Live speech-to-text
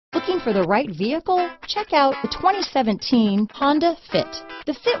Looking for the right vehicle? Check out the 2017 Honda Fit.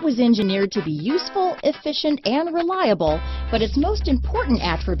 The Fit was engineered to be useful, efficient, and reliable, but its most important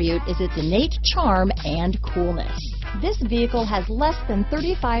attribute is its innate charm and coolness. This vehicle has less than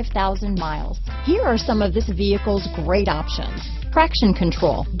 35,000 miles. Here are some of this vehicle's great options: traction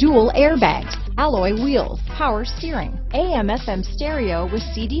control, dual airbags, alloy wheels, power steering, AM/FM stereo with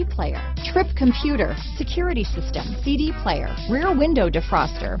CD player, trip computer, security system, CD player, rear window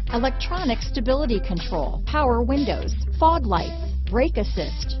defroster, electronic stability control, power windows, fog lights, brake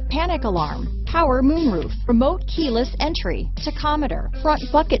assist, panic alarm, power moonroof, remote keyless entry, tachometer, front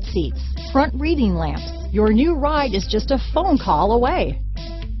bucket seats, front reading lamps. Your new ride is just a phone call away.